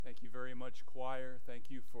much, choir.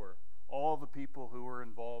 Thank you for all the people who were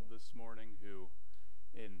involved this morning who,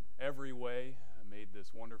 in every way, made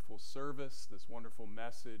this wonderful service, this wonderful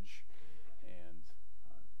message, and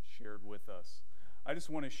shared with us. I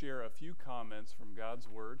just want to share a few comments from God's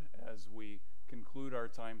Word as we conclude our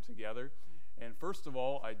time together. And first of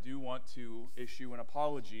all, I do want to issue an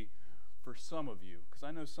apology for some of you, because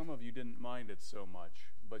I know some of you didn't mind it so much.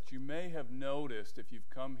 But you may have noticed, if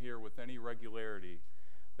you've come here with any regularity,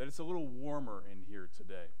 that it's a little warmer in here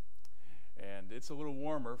today. And it's a little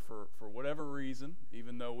warmer for whatever reason.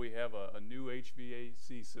 Even though we have a new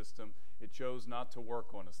HVAC system, it chose not to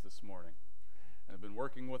work on us this morning. And I've been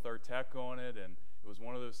working with our tech on it, and it was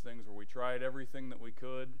one of those things where we tried everything that we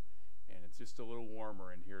could, and it's just a little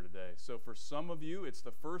warmer in here today. So for some of you, it's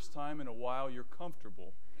the first time in a while you're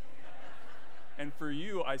comfortable. And for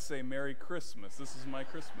you, I say Merry Christmas. This is my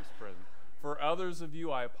Christmas present. For others of you,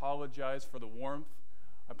 I apologize for the warmth.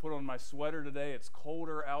 I put on my sweater today. It's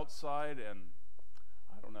colder outside, and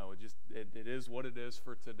I don't know. It is what it is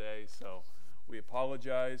for today. So we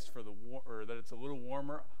apologize for that it's a little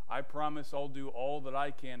warmer. I promise I'll do all that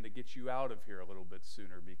I can to get you out of here a little bit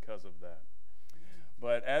sooner because of that.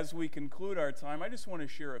 But as we conclude our time, I just want to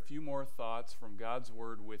share a few more thoughts from God's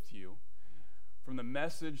Word with you. From the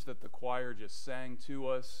message that the choir just sang to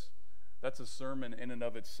us, that's a sermon in and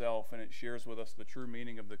of itself, and it shares with us the true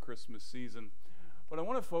meaning of the Christmas season. But I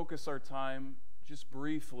want to focus our time just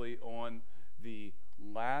briefly on the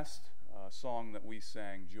last song that we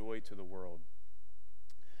sang, Joy to the World.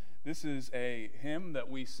 This is a hymn that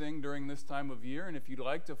we sing during this time of year, and if you'd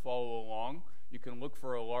like to follow along, you can look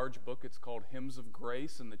for a large book. It's called Hymns of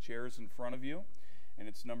Grace in the chairs in front of you, and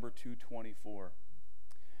it's number 224.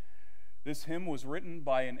 This hymn was written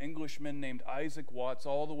by an Englishman named Isaac Watts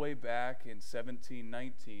all the way back in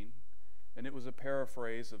 1719, and it was a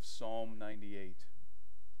paraphrase of Psalm 98.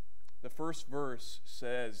 The first verse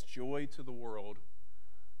says, "Joy to the world,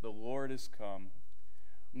 the Lord is come.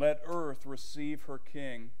 Let earth receive her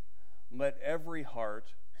King. Let every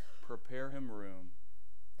heart prepare him room,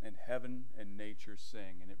 and heaven and nature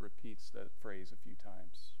sing." And it repeats that phrase a few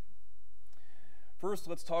times. First,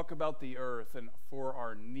 let's talk about the earth and for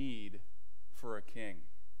our need for a king.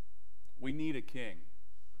 We need a king.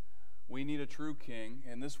 We need a true king,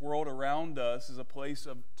 and this world around us is a place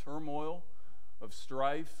of turmoil, of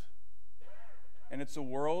strife, and it's a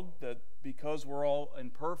world that, because we're all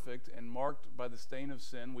imperfect and marked by the stain of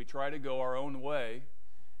sin, we try to go our own way,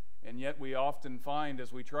 and yet we often find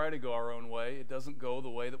as we try to go our own way, it doesn't go the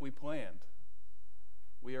way that we planned.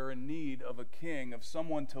 We are in need of a king, of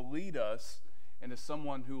someone to lead us, and as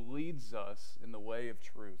someone who leads us in the way of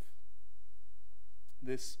truth.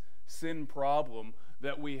 This sin problem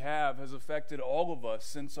that we have has affected all of us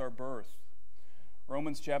since our birth.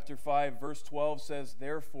 Romans chapter 5, verse 12 says,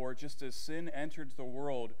 "Therefore, just as sin entered the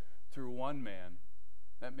world through one man,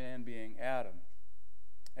 that man being Adam,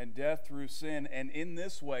 and death through sin, and in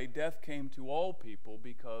this way death came to all people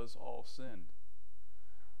because all sinned."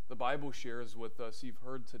 The Bible shares with us, you've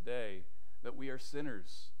heard today, that we are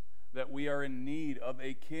sinners, that we are in need of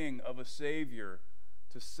a king, of a Savior,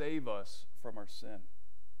 to save us from our sin.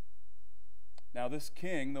 Now this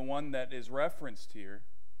king, the one that is referenced here,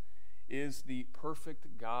 is the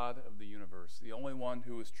perfect God of the universe, the only one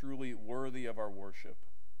who is truly worthy of our worship.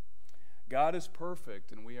 God is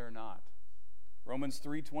perfect and we are not. Romans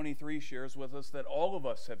 3:23 shares with us that all of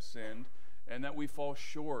us have sinned and that we fall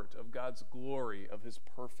short of God's glory, of his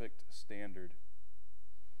perfect standard.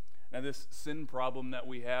 Now this sin problem that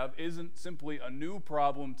we have isn't simply a new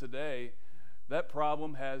problem today. That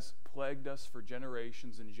problem has plagued us for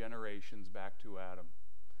generations and generations back to Adam.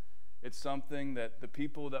 It's something that the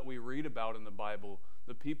people that we read about in the Bible,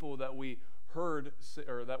 the people that we heard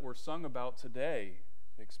or that were sung about today,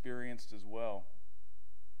 experienced as well.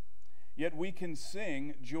 Yet we can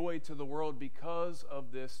sing joy to the world because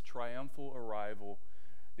of this triumphal arrival,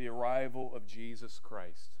 the arrival of Jesus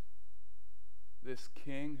Christ. This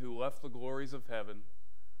King who left the glories of heaven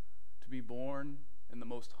to be born in the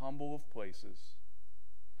most humble of places.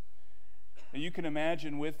 And you can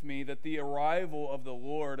imagine with me that the arrival of the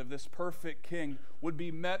Lord, of this perfect King, would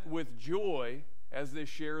be met with joy, as this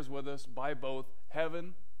shares with us, by both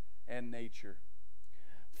heaven and nature.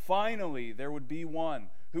 Finally, there would be one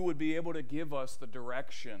who would be able to give us the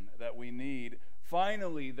direction that we need.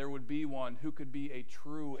 Finally, there would be one who could be a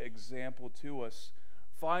true example to us.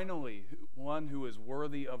 Finally, one who is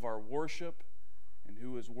worthy of our worship and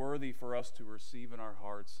who is worthy for us to receive in our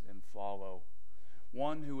hearts and follow.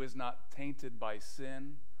 One who is not tainted by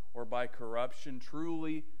sin or by corruption.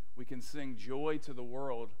 Truly, we can sing joy to the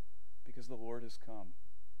world because the Lord has come.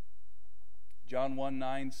 John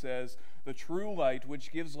 1:9 says, "The true light, which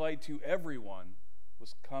gives light to everyone,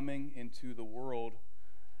 was coming into the world."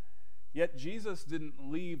 Yet Jesus didn't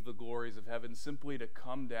leave the glories of heaven simply to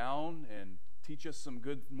come down and teach us some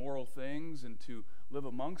good moral things and to live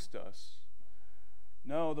amongst us.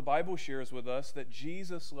 No, the Bible shares with us that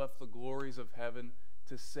Jesus left the glories of heaven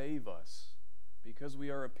to save us, because we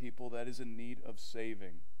are a people that is in need of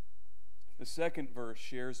saving. The second verse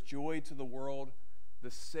shares, "Joy to the world,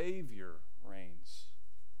 the Savior reigns.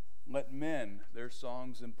 Let men their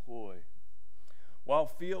songs employ. While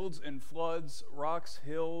fields and floods, rocks,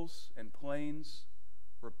 hills, and plains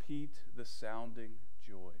repeat the sounding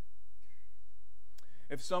joy."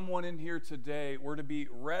 If someone in here today were to be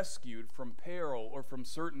rescued from peril or from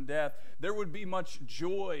certain death, there would be much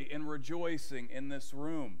joy and rejoicing in this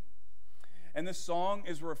room. And this song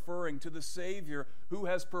is referring to the Savior who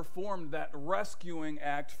has performed that rescuing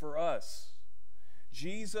act for us.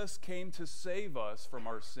 Jesus came to save us from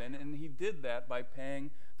our sin, and he did that by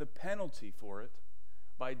paying the penalty for it,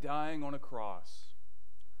 by dying on a cross.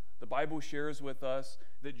 The Bible shares with us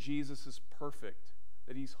that Jesus is perfect,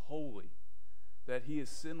 that he's holy, that he is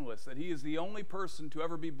sinless, that he is the only person to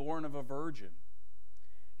ever be born of a virgin.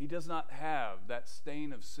 He does not have that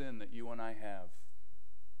stain of sin that you and I have.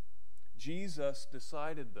 Jesus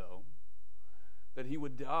decided, though, that he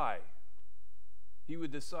would die. He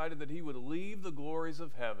decided that he would leave the glories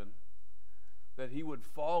of heaven, that he would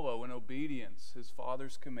follow in obedience his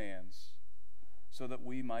Father's commands, so that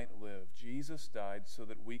we might live. Jesus died so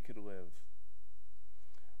that we could live.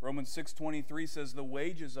 Romans 6:23 says, "The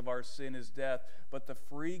wages of our sin is death, but the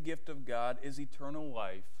free gift of God is eternal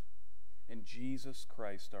life in Jesus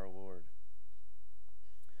Christ our Lord."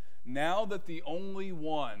 Now that the only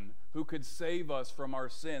one who could save us from our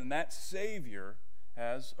sin, that Savior,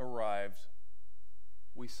 has arrived,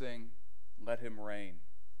 we sing, "Let him reign."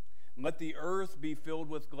 Let the earth be filled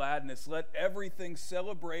with gladness. Let everything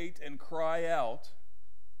celebrate and cry out,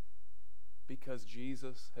 because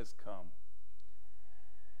Jesus has come.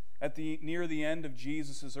 Near the end of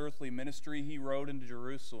Jesus' earthly ministry, he rode into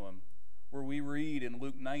Jerusalem, where we read in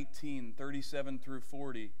Luke 19:37 through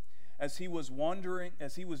 40, as he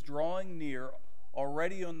was drawing near,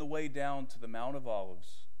 already on the way down to the Mount of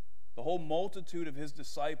Olives, the whole multitude of his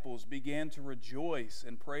disciples began to rejoice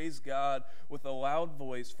and praise God with a loud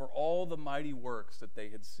voice for all the mighty works that they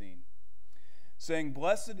had seen, saying,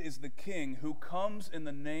 "Blessed is the King who comes in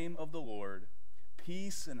the name of the Lord,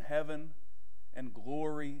 peace in heaven and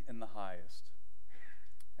glory in the highest."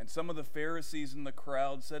 And some of the Pharisees in the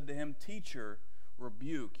crowd said to him, "Teacher,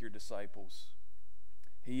 rebuke your disciples."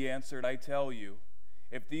 He answered, "I tell you,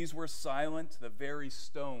 if these were silent, the very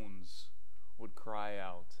stones would cry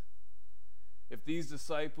out." If these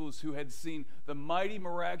disciples who had seen the mighty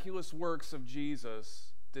miraculous works of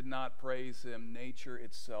Jesus did not praise him, nature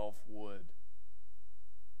itself would.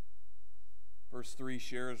 Verse 3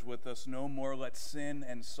 shares with us, "No more let sin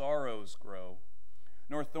and sorrows grow,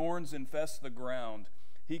 nor thorns infest the ground.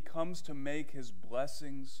 He comes to make his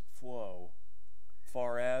blessings flow,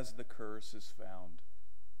 far as the curse is found."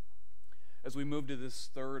 As we move to this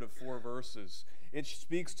third of 4 verses, it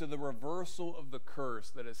speaks to the reversal of the curse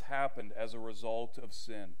that has happened as a result of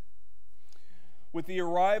sin. With the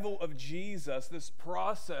arrival of Jesus, this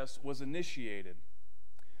process was initiated.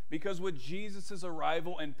 Because with Jesus'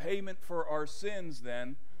 arrival and payment for our sins,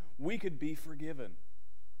 then, we could be forgiven.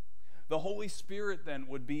 The Holy Spirit then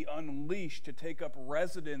would be unleashed to take up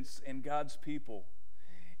residence in God's people.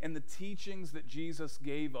 And the teachings that Jesus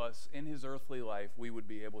gave us in his earthly life, we would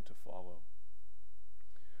be able to follow.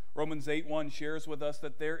 Romans 8:1 shares with us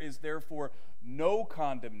that there is therefore no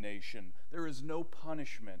condemnation, there is no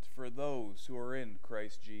punishment for those who are in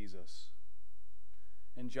Christ Jesus.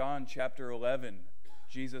 In John chapter 11,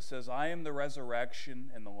 Jesus says, "I am the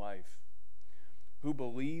resurrection and the life. Who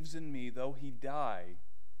believes in me, though he die,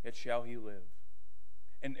 yet shall he live.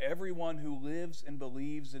 And everyone who lives and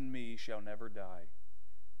believes in me shall never die."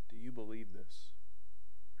 Do you believe this?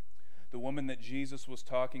 The woman that Jesus was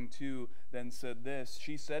talking to then said this.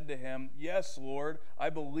 She said to him, "Yes, Lord, I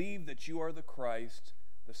believe that you are the Christ,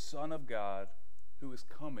 the Son of God, who is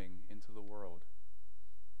coming into the world."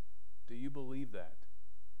 Do you believe that?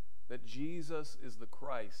 That Jesus is the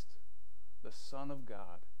Christ, the Son of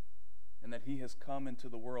God, and that he has come into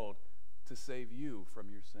the world to save you from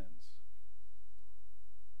your sins?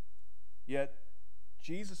 Yet,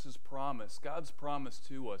 Jesus' promise, God's promise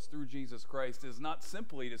to us through Jesus Christ, is not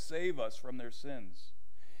simply to save us from their sins.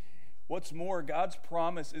 What's more, God's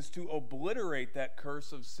promise is to obliterate that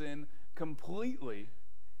curse of sin completely.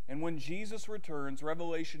 And when Jesus returns,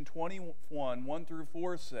 Revelation 21, 1 through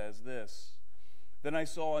 4 says this, "Then I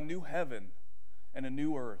saw a new heaven and a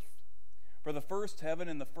new earth. For the first heaven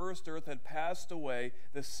and the first earth had passed away,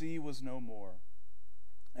 the sea was no more.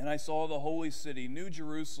 And I saw the holy city, New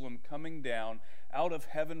Jerusalem, coming down out of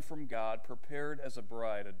heaven from God, prepared as a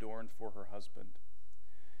bride adorned for her husband.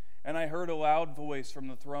 And I heard a loud voice from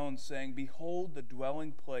the throne saying, Behold, the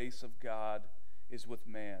dwelling place of God is with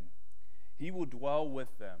man. He will dwell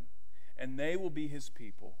with them, and they will be his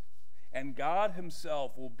people. And God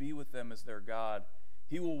himself will be with them as their God.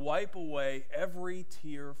 He will wipe away every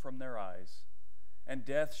tear from their eyes, and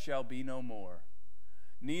death shall be no more.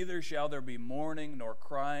 Neither shall there be mourning, nor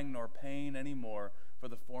crying, nor pain any more, for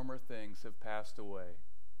the former things have passed away.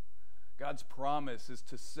 God's promise is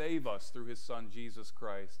to save us through his Son, Jesus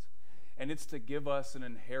Christ, and it's to give us an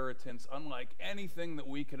inheritance unlike anything that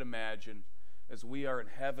we could imagine, as we are in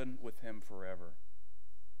heaven with him forever.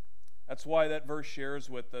 That's why that verse shares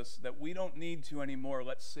with us that we don't need to anymore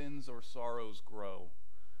let sins or sorrows grow,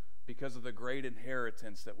 because of the great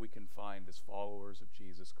inheritance that we can find as followers of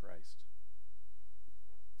Jesus Christ.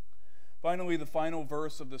 Finally, the final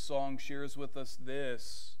verse of the song shares with us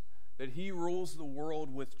this, that he rules the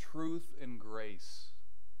world with truth and grace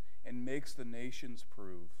and makes the nations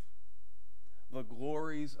prove the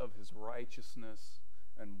glories of his righteousness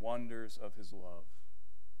and wonders of his love.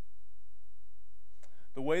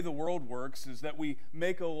 The way the world works is that we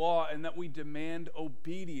make a law and that we demand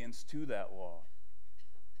obedience to that law.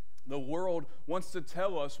 The world wants to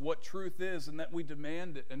tell us what truth is, and that we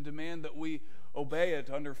demand it, and demand that we obey it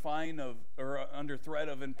under under threat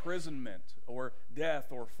of imprisonment or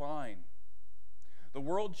death or fine. The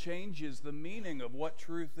world changes the meaning of what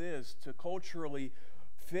truth is to culturally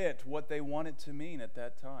fit what they want it to mean at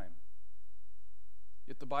that time.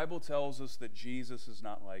 Yet the Bible tells us that Jesus is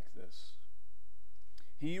not like this.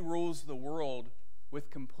 He rules the world with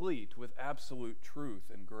absolute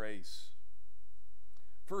truth and grace.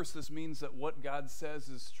 First, this means that what God says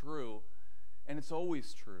is true, and it's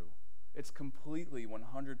always true. It's completely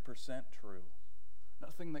 100% true.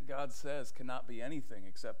 Nothing that God says cannot be anything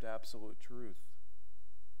except absolute truth.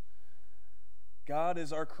 God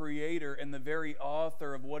is our creator and the very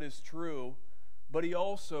author of what is true, but he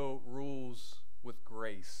also rules with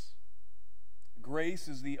grace. Grace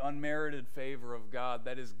is the unmerited favor of God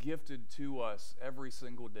that is gifted to us every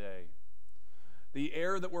single day. The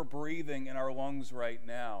air that we're breathing in our lungs right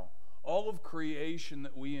now, all of creation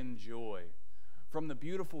that we enjoy, from the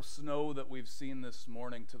beautiful snow that we've seen this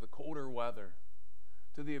morning to the colder weather,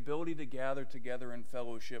 to the ability to gather together in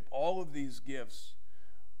fellowship, all of these gifts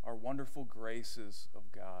are wonderful graces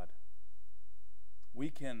of God. We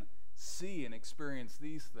can see and experience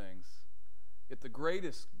these things, yet the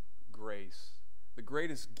greatest grace, the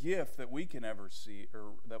greatest gift that we can ever see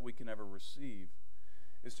or that we can ever receive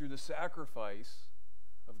is through the sacrifice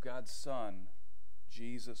of God's Son,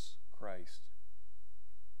 Jesus Christ.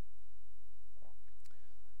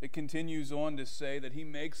 It continues on to say that he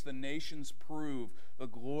makes the nations prove the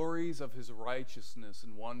glories of his righteousness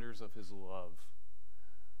and wonders of his love.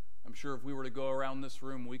 I'm sure if we were to go around this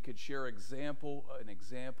room, we could share example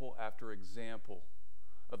after example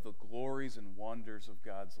of the glories and wonders of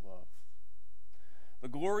God's love. The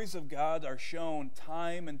glories of God are shown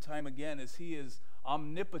time and time again as he is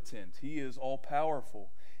omnipotent. He is all-powerful.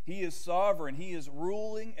 He is sovereign. He is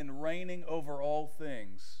ruling and reigning over all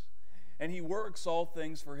things. And he works all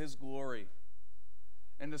things for his glory.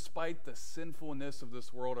 And despite the sinfulness of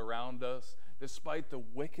this world around us, despite the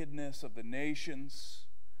wickedness of the nations,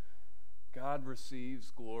 God receives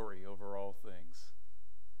glory over all things.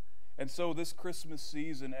 And so this Christmas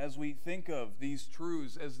season, as we think of these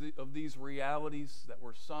truths, of these realities that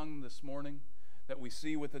were sung this morning, that we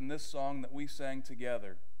see within this song that we sang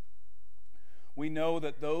together, we know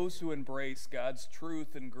that those who embrace God's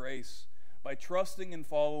truth and grace by trusting and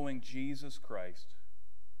following Jesus Christ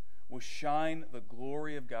will shine the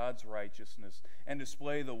glory of God's righteousness and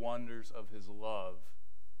display the wonders of his love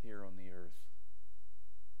here on the earth.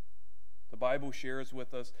 The Bible shares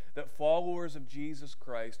with us that followers of Jesus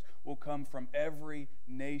Christ will come from every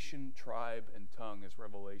nation, tribe, and tongue, as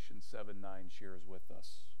Revelation 7:9 shares with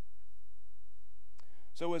us.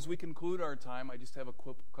 So as we conclude our time, I just have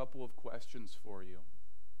a couple of questions for you.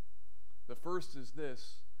 The first is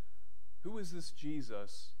this: who is this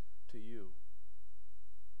Jesus to you?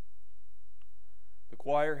 The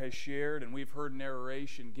choir has shared, and we've heard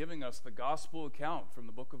narration giving us the gospel account from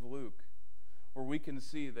the book of Luke, where we can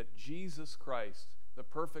see that Jesus Christ, the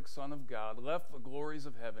perfect Son of God, left the glories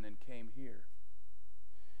of heaven and came here.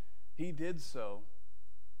 He did so,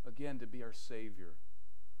 again, to be our Savior,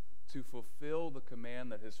 to fulfill the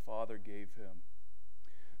command that his Father gave him.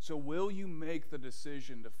 So will you make the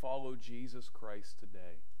decision to follow Jesus Christ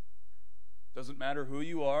today? Doesn't matter who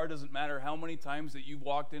you are, doesn't matter how many times that you've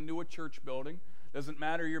walked into a church building, doesn't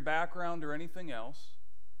matter your background or anything else.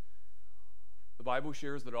 The Bible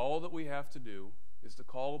shares that all that we have to do is to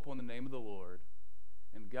call upon the name of the Lord,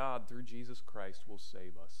 and God, through Jesus Christ, will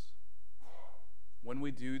save us. When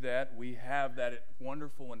we do that, we have that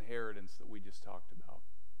wonderful inheritance that we just talked about.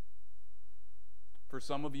 For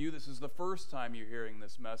some of you, this is the first time you're hearing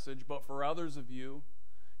this message, but for others of you,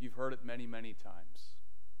 you've heard it many, many times.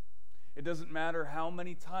 It doesn't matter how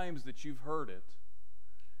many times that you've heard it.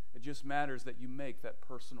 It just matters that you make that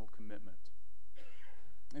personal commitment.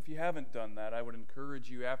 If you haven't done that, I would encourage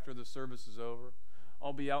you after the service is over.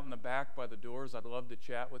 I'll be out in the back by the doors. I'd love to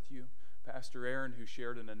chat with you. Pastor Aaron, who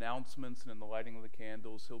shared in announcements and in the lighting of the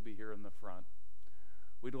candles, he'll be here in the front.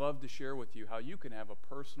 We'd love to share with you how you can have a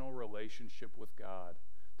personal relationship with God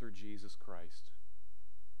through Jesus Christ.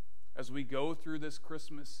 As we go through this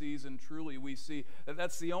Christmas season, truly we see that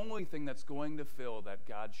that's the only thing that's going to fill that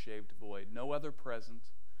God-shaped void. No other present,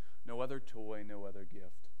 no other toy, no other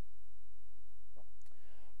gift.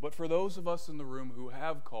 But for those of us in the room who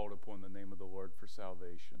have called upon the name of the Lord for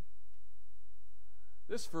salvation,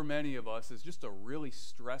 this for many of us is just a really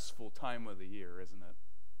stressful time of the year, isn't it?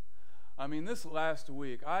 I mean, this last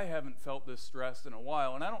week, I haven't felt this stressed in a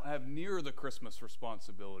while, and I don't have near the Christmas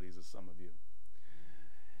responsibilities as some of you.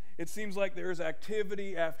 It seems like there's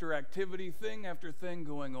activity after activity, thing after thing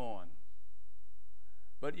going on.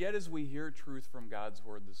 But yet as we hear truth from God's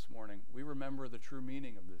Word this morning, we remember the true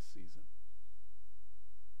meaning of this season.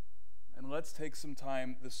 And let's take some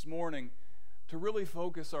time this morning to really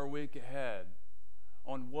focus our week ahead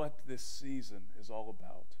on what this season is all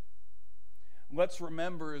about. Let's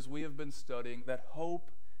remember, as we have been studying, that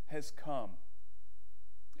hope has come.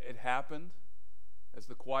 It happened, as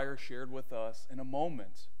the choir shared with us, in a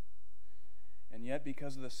moment. And yet,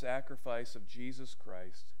 because of the sacrifice of Jesus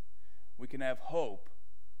Christ, we can have hope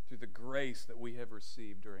through the grace that we have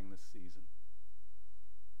received during this season.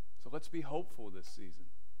 So let's be hopeful this season.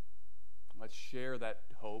 Let's share that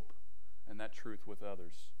hope and that truth with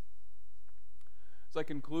others. As I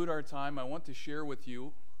conclude our time, I want to share with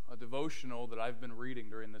you a devotional that I've been reading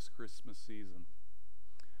during this Christmas season.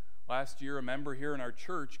 Last year, a member here in our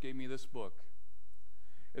church gave me this book.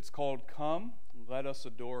 It's called Come, Let Us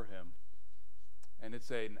Adore Him. And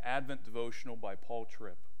it's an Advent devotional by Paul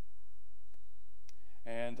Tripp.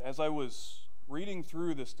 And as I was reading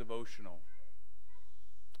through this devotional,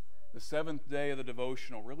 the seventh day of the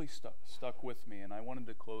devotional really stuck with me, and I wanted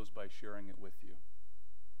to close by sharing it with you.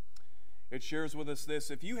 It shares with us this: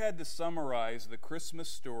 if you had to summarize the Christmas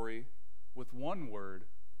story with one word,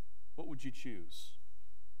 what would you choose?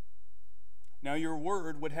 Now, your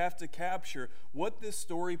word would have to capture what this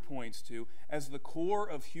story points to as the core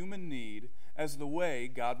of human need, as the way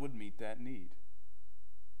God would meet that need.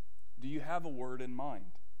 Do you have a word in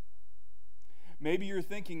mind? Maybe you're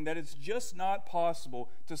thinking that it's just not possible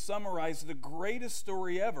to summarize the greatest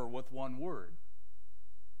story ever with one word.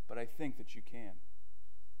 But I think that you can.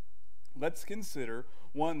 Let's consider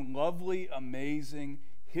one lovely, amazing,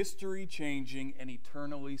 history-changing, and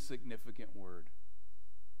eternally significant word.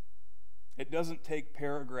 It doesn't take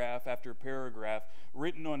paragraph after paragraph,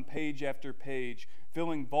 written on page after page,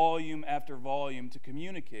 filling volume after volume to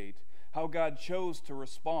communicate how God chose to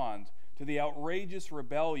respond to the outrageous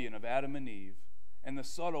rebellion of Adam and Eve and the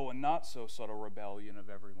subtle and not so subtle rebellion of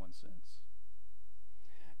everyone since.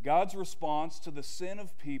 God's response to the sin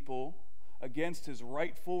of people against his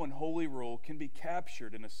rightful and holy rule can be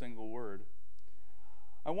captured in a single word.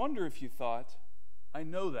 I wonder if you thought, I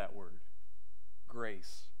know that word,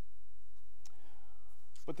 grace.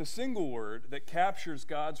 But the single word that captures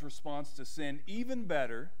God's response to sin even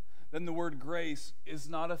better than the word grace is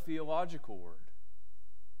not a theological word.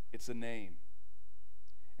 It's a name.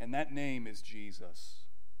 And that name is Jesus.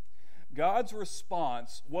 God's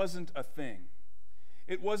response wasn't a thing.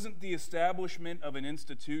 It wasn't the establishment of an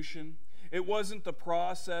institution. It wasn't the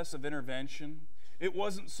process of intervention. It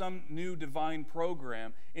wasn't some new divine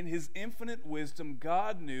program. In his infinite wisdom,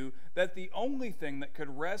 God knew that the only thing that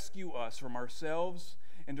could rescue us from ourselves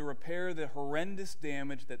and to repair the horrendous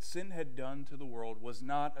damage that sin had done to the world was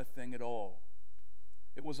not a thing at all.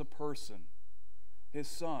 It was a person, his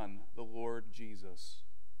Son, the Lord Jesus.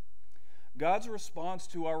 God's response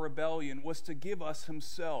to our rebellion was to give us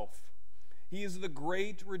himself. He is the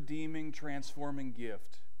great, redeeming, transforming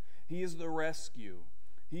gift. He is the rescue.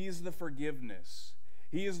 He is the forgiveness.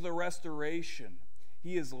 He is the restoration.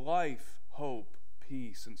 He is life, hope,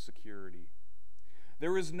 peace, and security.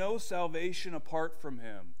 There is no salvation apart from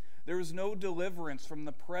him. There is no deliverance from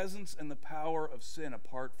the presence and the power of sin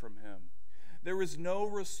apart from him. There is no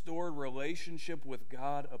restored relationship with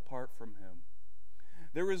God apart from him.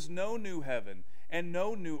 There is no new heaven and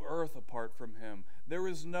no new earth apart from him. There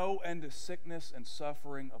is no end to sickness and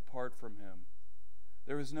suffering apart from him.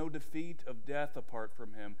 There is no defeat of death apart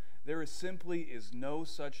from him. There simply is no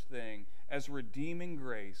such thing as redeeming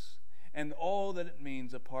grace and all that it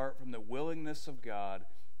means apart from the willingness of God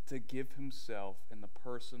to give himself in the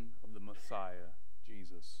person of the Messiah,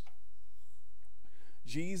 Jesus.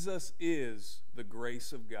 Jesus is the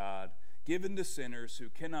grace of God given to sinners who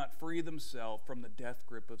cannot free themselves from the death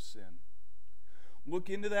grip of sin. Look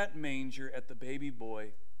into that manger at the baby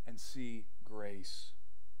boy and see grace.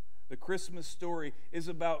 The Christmas story is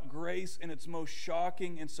about grace in its most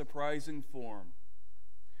shocking and surprising form.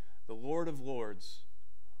 The Lord of Lords,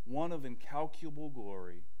 one of incalculable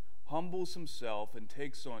glory, humbles himself and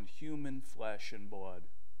takes on human flesh and blood.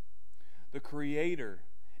 The Creator,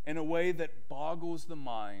 in a way that boggles the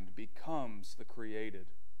mind, becomes the created.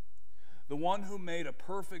 The one who made a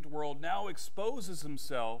perfect world now exposes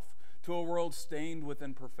himself to a world stained with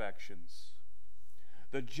imperfections.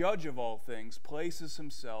 The judge of all things places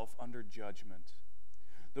himself under judgment.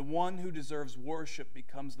 The one who deserves worship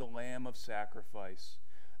becomes the lamb of sacrifice.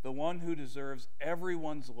 The one who deserves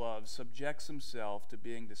everyone's love subjects himself to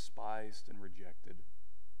being despised and rejected.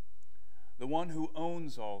 The one who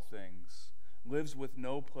owns all things lives with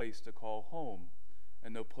no place to call home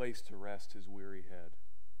and no place to rest his weary head.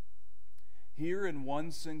 Here in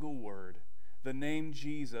one single word, the name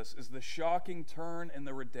Jesus is the shocking turn in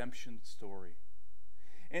the redemption story.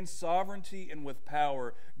 In sovereignty and with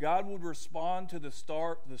power, God would respond to the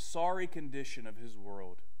sorry condition of his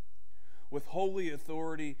world. With holy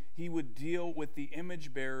authority, he would deal with the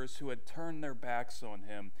image bearers who had turned their backs on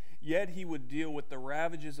him. Yet he would deal with the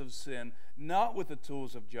ravages of sin, not with the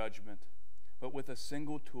tools of judgment, but with a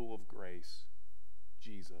single tool of grace,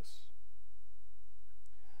 Jesus.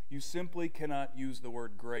 You simply cannot use the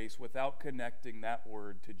word grace without connecting that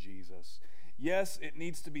word to Jesus. Yes, it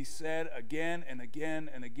needs to be said again and again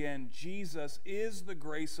and again. Jesus is the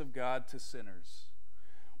grace of God to sinners.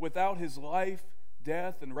 Without his life,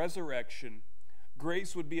 death, and resurrection,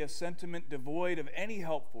 grace would be a sentiment devoid of any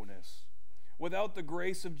helpfulness. Without the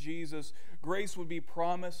grace of Jesus, grace would be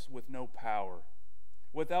promise with no power.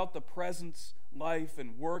 Without the presence, life,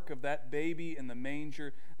 and work of that baby in the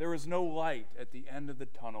manger, there is no light at the end of the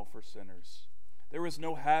tunnel for sinners. There is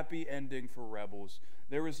no happy ending for rebels.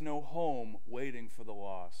 There is no home waiting for the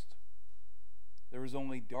lost. There is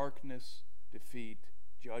only darkness, defeat,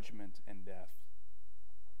 judgment, and death.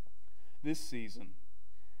 This season,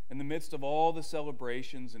 in the midst of all the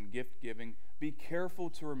celebrations and gift-giving, be careful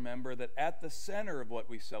to remember that at the center of what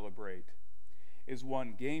we celebrate is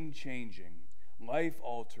one game-changing,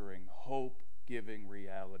 life-altering, hope-giving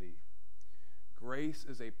reality. Grace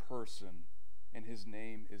is a person, and his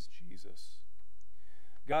name is Jesus.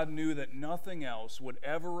 God knew that nothing else would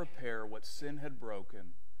ever repair what sin had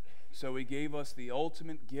broken, so he gave us the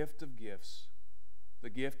ultimate gift of gifts, the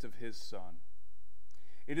gift of his Son.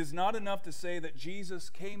 It is not enough to say that Jesus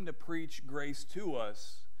came to preach grace to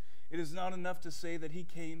us. It is not enough to say that he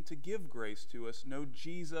came to give grace to us. No,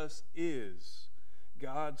 Jesus is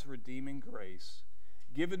God's redeeming grace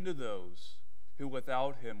given to those who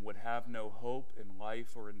without him would have no hope in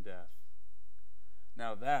life or in death.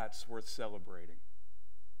 Now that's worth celebrating.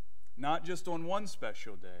 Not just on one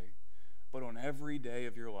special day, but on every day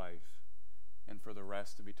of your life and for the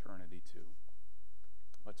rest of eternity too.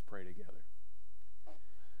 Let's pray together.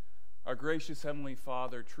 Our gracious Heavenly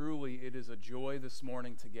Father, truly it is a joy this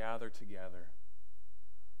morning to gather together.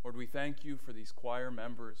 Lord, we thank you for these choir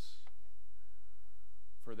members,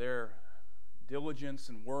 for their diligence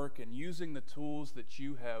and work and using the tools that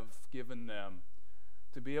you have given them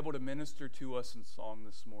to be able to minister to us in song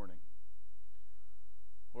this morning.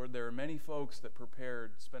 Lord, there are many folks that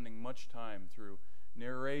prepared, spending much time through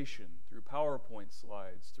narration, through PowerPoint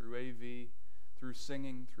slides, through AV, through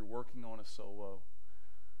singing, through working on a solo,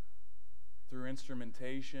 through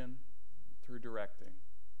instrumentation, through directing.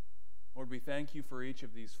 Lord, we thank you for each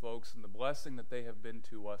of these folks and the blessing that they have been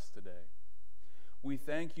to us today. We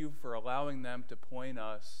thank you for allowing them to point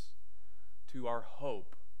us to our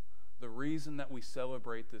hope, the reason that we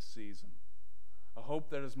celebrate this season. A hope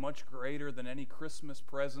that is much greater than any Christmas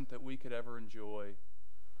present that we could ever enjoy.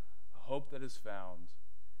 A hope that is found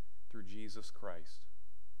through Jesus Christ.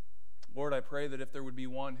 Lord, I pray that if there would be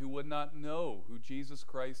one who would not know who Jesus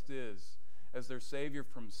Christ is as their Savior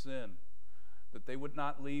from sin, that they would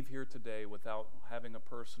not leave here today without having a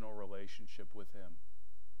personal relationship with him.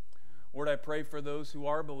 Lord, I pray for those who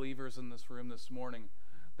are believers in this room this morning,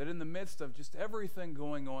 that in the midst of just everything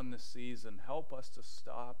going on this season, help us to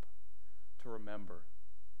stop, to remember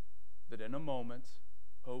that in a moment,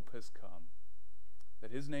 hope has come.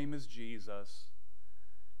 that his name is Jesus,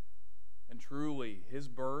 and truly his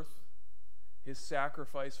birth, his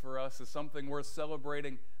sacrifice for us is something worth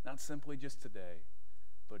celebrating, not simply just today,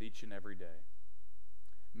 but each and every day.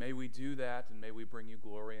 May we do that, and may we bring you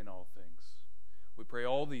glory in all things. We pray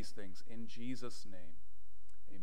all these things in Jesus' name.